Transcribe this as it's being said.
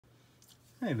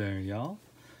Hey there, y'all.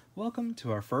 Welcome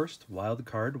to our first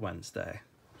Wildcard Wednesday,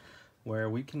 where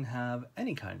we can have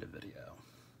any kind of video.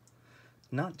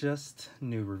 Not just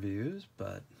new reviews,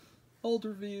 but old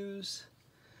reviews,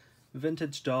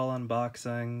 vintage doll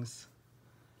unboxings,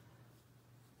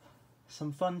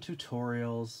 some fun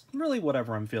tutorials, really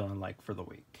whatever I'm feeling like for the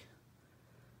week.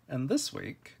 And this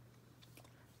week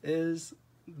is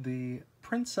the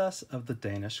Princess of the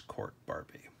Danish Court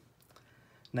Barbie.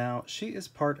 Now, she is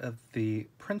part of the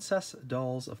Princess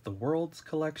Dolls of the World's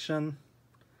collection.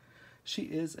 She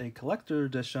is a collector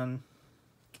edition,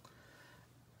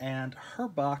 and her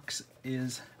box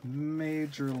is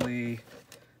majorly,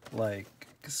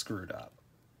 screwed up.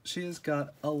 She has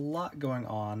got a lot going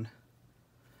on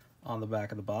the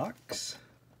back of the box.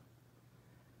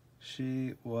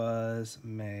 She was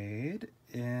made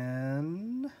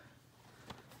in,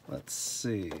 let's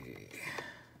see,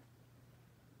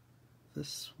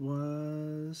 this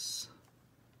was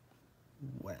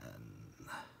when?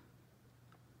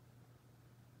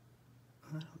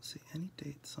 I don't see any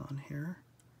dates on here.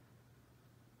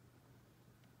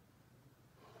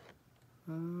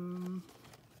 I'm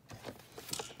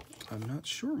not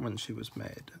sure when she was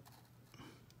made.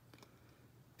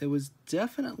 It was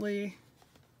definitely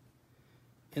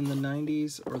in the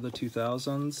 90s or the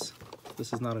 2000s.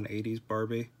 This is not an 80s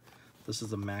Barbie. This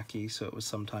is a Mackie, so it was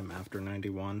sometime after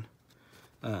 91.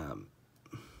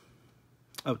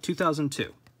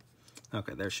 2002.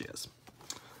 Okay, there she is.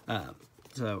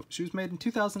 So she was made in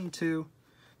 2002.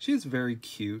 She is very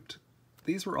cute.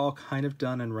 These were all kind of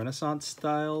done in Renaissance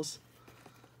styles,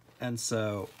 and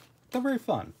so they're very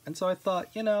fun. And so I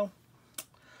thought, you know,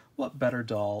 what better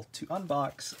doll to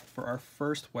unbox for our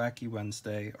first Wacky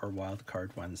Wednesday or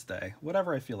Wildcard Wednesday,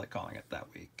 whatever I feel like calling it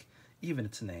that week, even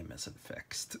its name isn't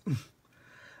fixed.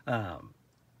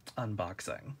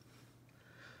 Unboxing.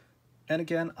 And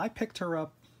again, I picked her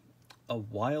up a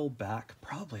while back,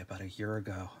 probably about a year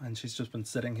ago, and she's just been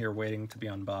sitting here waiting to be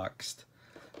unboxed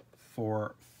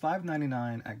for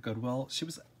 $5.99 at Goodwill. She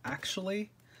was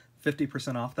actually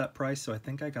 50% off that price, so I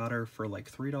think I got her for like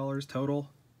 $3 total.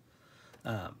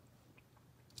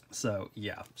 So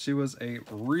yeah, she was a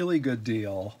really good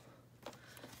deal,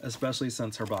 especially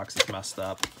since her box is messed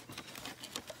up.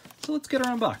 So let's get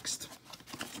her unboxed.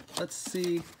 Let's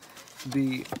see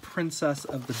the Princess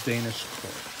of the Danish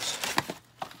Court.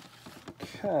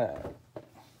 Okay.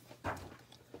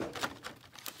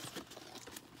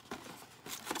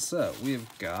 So we've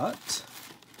got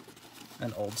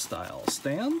an old style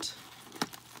stand.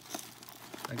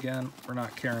 Again, we're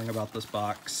not caring about this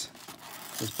box.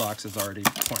 This box is already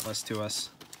pointless to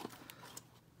us.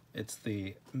 It's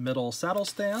the middle saddle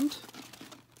stand.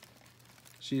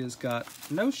 She has got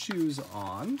no shoes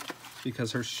on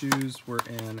because her shoes were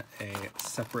in a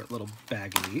separate little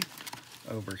baggie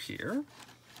over here.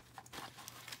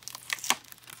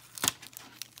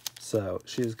 So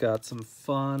she's got some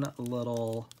fun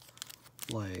little,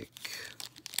 I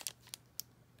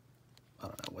don't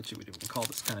know what you would even call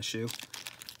this kind of shoe.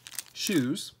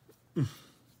 Shoes.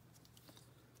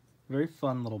 Very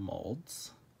fun little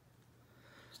molds.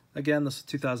 Again, this is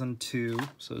 2002,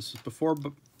 so this is before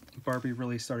Barbie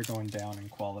really started going down in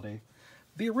quality.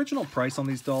 The original price on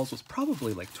these dolls was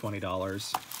probably like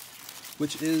 $20,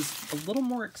 which is a little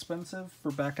more expensive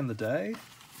for back in the day,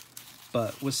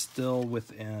 but was still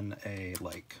within a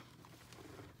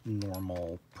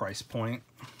normal price point.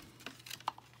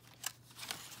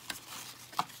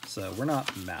 So we're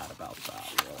not mad about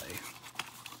that, really.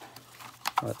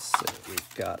 Let's see,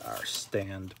 we've got our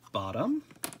stand bottom.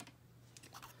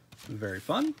 Very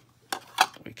fun.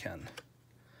 We can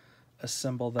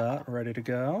assemble that, ready to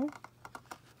go.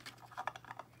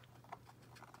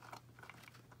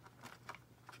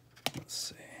 Let's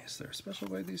see, is there a special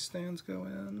way these stands go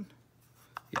in?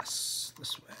 Yes,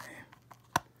 this way.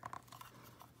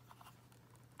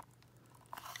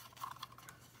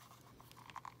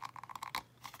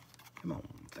 Come on,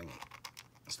 thingy.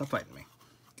 Stop fighting me.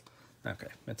 Okay,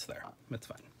 it's there. It's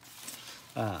fine.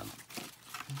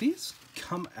 These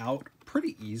come out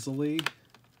pretty easily,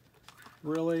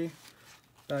 really,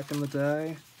 back in the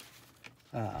day.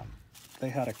 They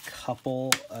had a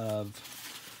couple of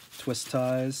twist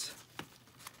ties,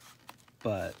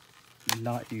 but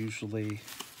not usually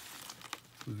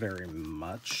very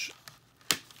much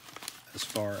as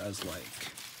far as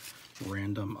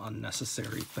random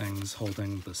unnecessary things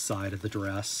holding the side of the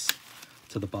dress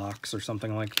to the box or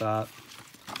something like that.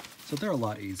 So they're a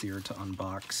lot easier to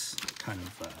unbox, kind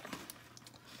of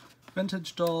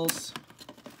vintage dolls.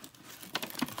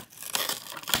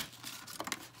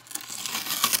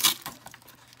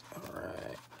 All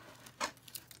right.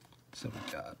 So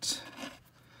we got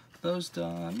those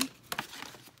done.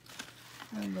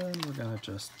 And then we're gonna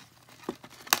just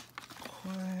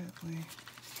quietly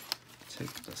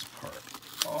take this part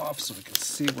off so we can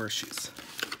see where she's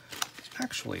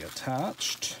actually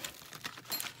attached.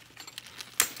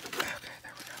 Okay,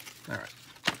 there we go. All right.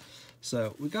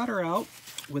 So we got her out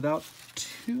without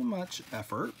too much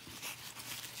effort.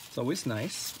 It's always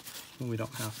nice when we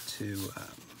don't have to,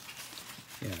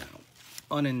 you know,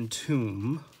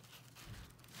 unentomb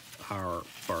our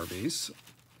Barbies.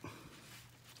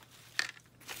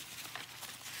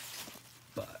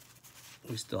 But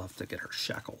we still have to get her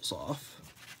shackles off.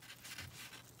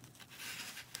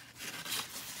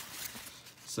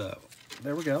 So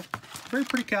there we go. Very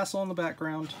pretty castle in the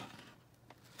background.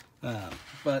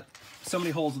 But so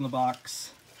many holes in the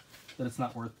box that it's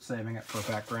not worth saving it for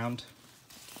a background.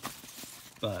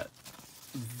 But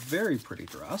very pretty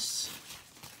dress.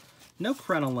 No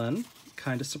crinoline,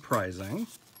 kind of surprising.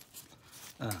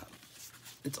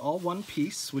 It's all one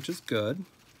piece, which is good.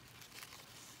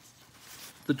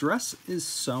 The dress is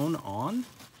sewn on,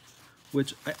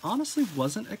 which I honestly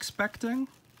wasn't expecting.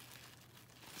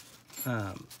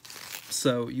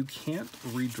 So you can't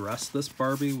redress this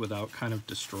Barbie without kind of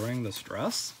destroying this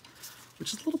dress,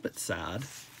 which is a little bit sad.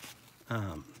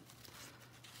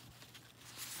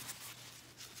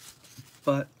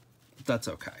 But that's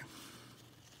okay.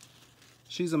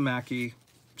 She's a Mackie.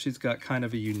 She's got kind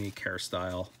of a unique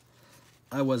hairstyle.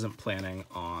 I wasn't planning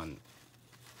on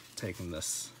taking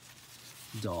this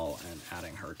doll and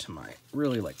adding her to my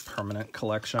really like permanent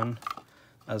collection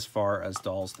as far as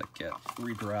dolls that get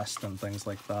redressed and things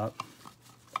like that.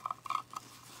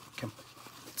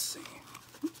 Let's see.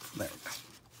 There we go.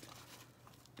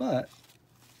 But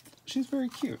she's very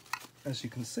cute, as you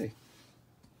can see.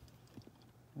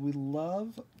 We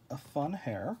love a fun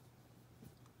hair.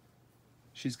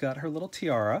 She's got her little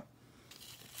tiara.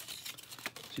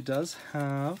 She does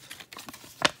have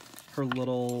her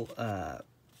little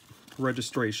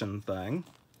registration thing.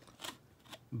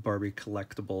 Barbie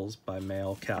Collectibles by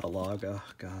Mail catalog. Oh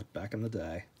God, back in the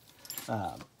day.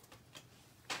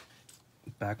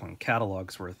 Back when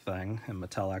catalogs were a thing and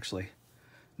Mattel actually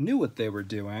knew what they were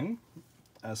doing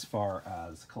as far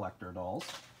as collector dolls.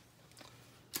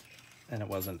 And it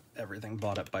wasn't everything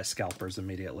bought up by scalpers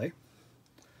immediately.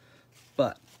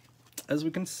 But as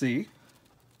we can see,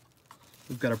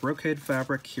 we've got a brocade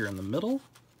fabric here in the middle.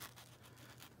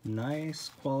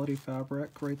 Nice quality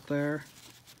fabric right there.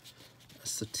 A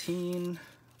sateen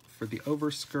for the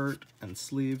overskirt and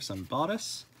sleeves and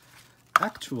bodice.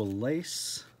 Actual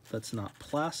lace that's not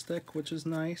plastic, which is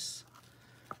nice.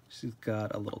 She's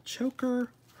got a little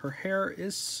choker. Her hair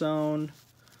is sewn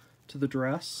to the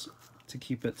dress to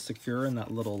keep it secure in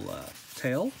that little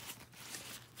tail.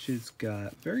 She's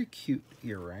got very cute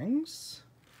earrings.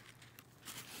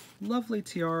 Lovely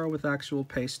tiara with actual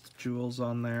paste jewels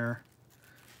on there.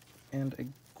 And a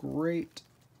great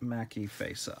Mackie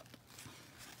face up.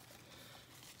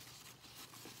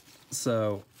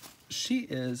 So she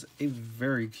is a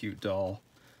very cute doll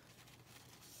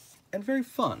and very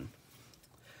fun.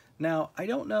 Now, I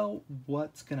don't know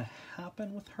what's gonna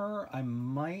happen with her. I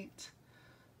might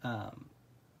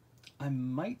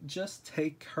just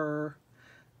take her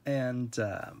and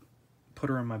put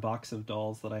her in my box of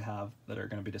dolls that I have that are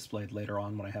going to be displayed later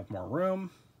on when I have more room.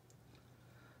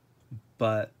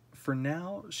 But for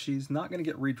now, she's not going to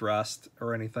get redressed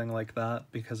or anything like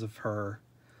that because of her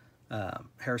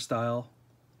hairstyle,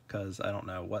 because I don't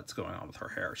know what's going on with her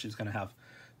hair. She's going to have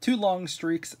 2 long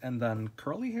streaks and then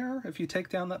curly hair if you take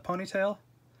down that ponytail.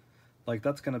 Like,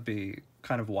 that's going to be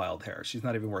kind of wild hair. She's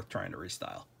not even worth trying to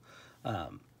restyle.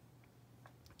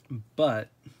 But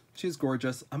she's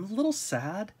gorgeous. I'm a little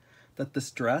sad that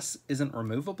this dress isn't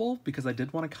removable because I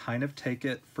did want to kind of take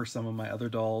it for some of my other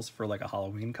dolls for like a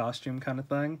Halloween costume kind of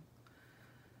thing.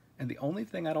 And the only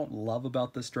thing I don't love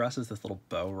about this dress is this little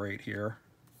bow right here.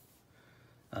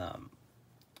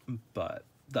 But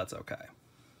that's okay.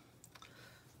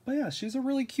 But yeah, she's a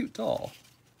really cute doll.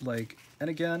 Like, and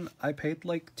again, I paid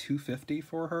like $2.50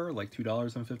 for her, like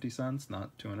 $2.50,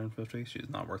 not $2.50. She's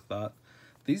not worth that.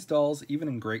 These dolls, even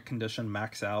in great condition,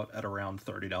 max out at around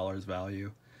 $30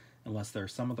 value, unless they're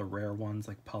some of the rare ones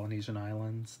like Polynesian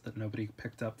Islands that nobody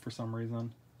picked up for some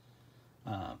reason,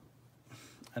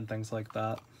 and things like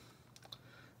that.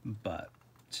 But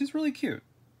she's really cute.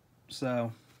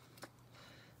 So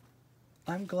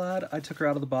I'm glad I took her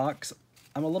out of the box.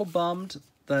 I'm a little bummed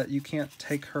that you can't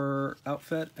take her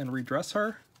outfit and redress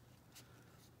her,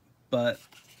 but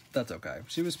that's okay.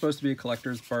 She was supposed to be a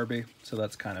collector's Barbie, so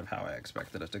that's kind of how I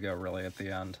expected it to go really at the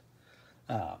end.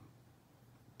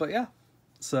 But yeah,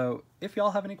 so if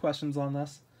y'all have any questions on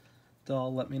this,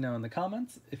 doll, let me know in the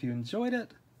comments if you enjoyed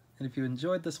it. And if you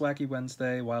enjoyed this Wacky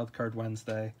Wednesday, Wildcard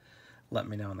Wednesday, let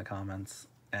me know in the comments.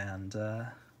 And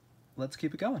let's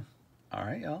keep it going. All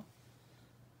right, y'all.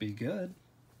 Be good.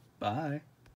 Bye.